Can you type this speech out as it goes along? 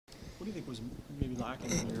do you think was maybe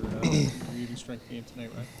lacking in your even strength game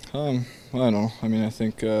tonight, Ryan? Well, I don't know. I mean, I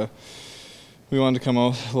think we wanted to come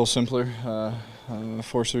out a little simpler,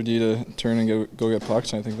 force their D to turn and go get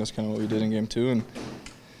pucks, and I think that's kind of what we did in Game 2. And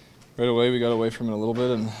right away we got away from it a little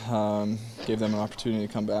bit and gave them an opportunity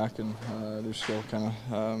to come back, and they're still kind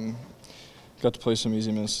of got to play some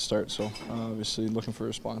easy minutes to start. So obviously looking for a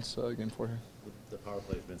response Game 4 here. The power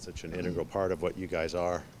play has been such an integral part of what you guys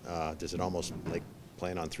are. Does it almost like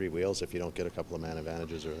playing on three wheels if you don't get a couple of man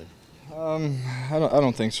advantages early? I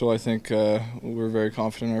don't think so. I think we're very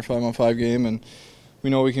confident in our 5-on-5 game, and we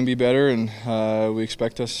know we can be better, and we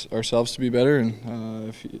expect ourselves to be better.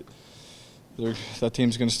 And that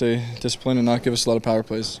team's going to stay disciplined and not give us a lot of power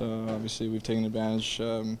plays. Obviously, we've taken advantage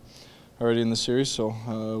already in the series,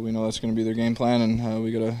 so we know that's going to be their game plan, and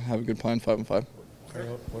we got to have a good plan 5-on-5.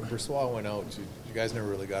 When Brossoit went out, you guys never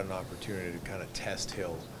really got an opportunity to kind of test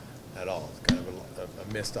Hill at all. Kind of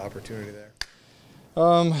a missed opportunity there.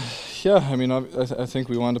 Yeah, I mean, I think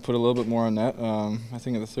we wanted to put a little bit more on net. I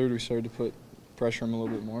think in the third we started to put pressure on him a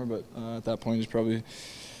little bit more, but at that point he's probably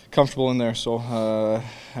comfortable in there. So, I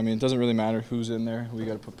mean, it doesn't really matter who's in there. We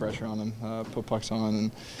got to put pressure on him, put pucks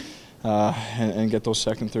on, and get those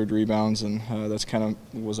second, third rebounds, and that's kind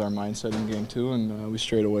of was our mindset in Game 2, and we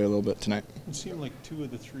strayed away a little bit tonight. It seemed like 2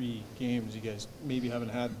 of the 3 games you guys maybe haven't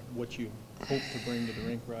had what you hoped to bring to the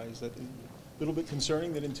rink, right? Is that a little bit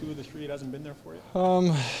concerning that in 2 of the 3 it hasn't been there for you?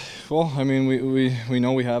 Well, I mean, we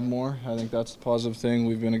know we have more. I think that's the positive thing.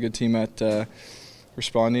 We've been a good team at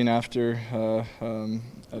responding after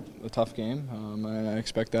a tough game, and I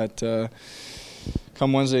expect that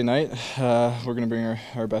come Wednesday night, we're going to bring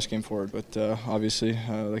our best game forward. But obviously,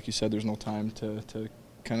 like you said, there's no time to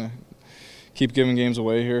kind of keep giving games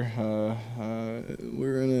away here.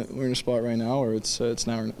 We're in a spot right now where it's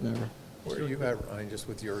now or never. Where are you at, Ryan, just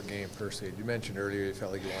with your game personally? You mentioned earlier you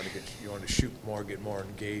felt like you wanted to shoot more, get more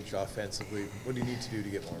engaged offensively. What do you need to do to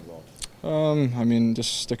get more involved? I mean,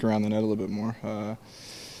 just stick around the net a little bit more.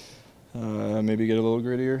 Maybe get a little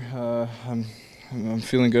grittier. I'm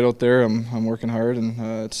feeling good out there. I'm working hard, and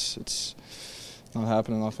it's not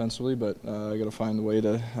happening offensively, but I got to find a way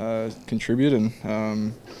to contribute.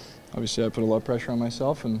 And obviously, I put a lot of pressure on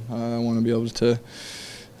myself, and I want to be able to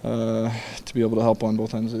help on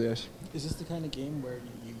both ends of the ice. Is this the kind of game where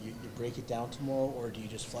you break it down tomorrow, or do you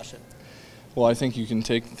just flush it? Well, I think you can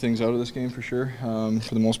take things out of this game for sure.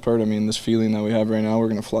 For the most part, I mean, this feeling that we have right now, we're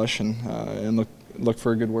going to flush and look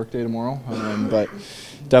for a good work day tomorrow. But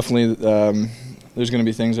definitely, there's going to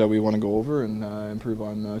be things that we want to go over and improve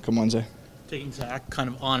on come Wednesday. Taking Zach kind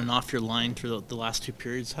of on and off your line through the last 2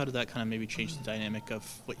 periods, how did that kind of maybe change the dynamic of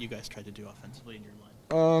what you guys tried to do offensively in your line?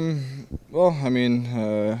 Well, I mean,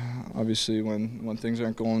 obviously when things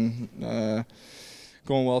aren't going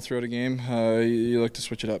well throughout a game, you look to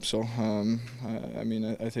switch it up. So, I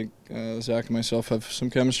mean, I think Zach and myself have some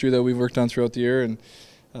chemistry that we've worked on throughout the year, and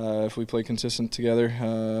if we play consistent together,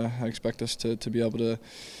 I expect us to be able to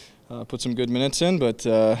put some good minutes in. But,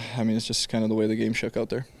 I mean, it's just kind of the way the game shook out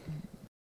there.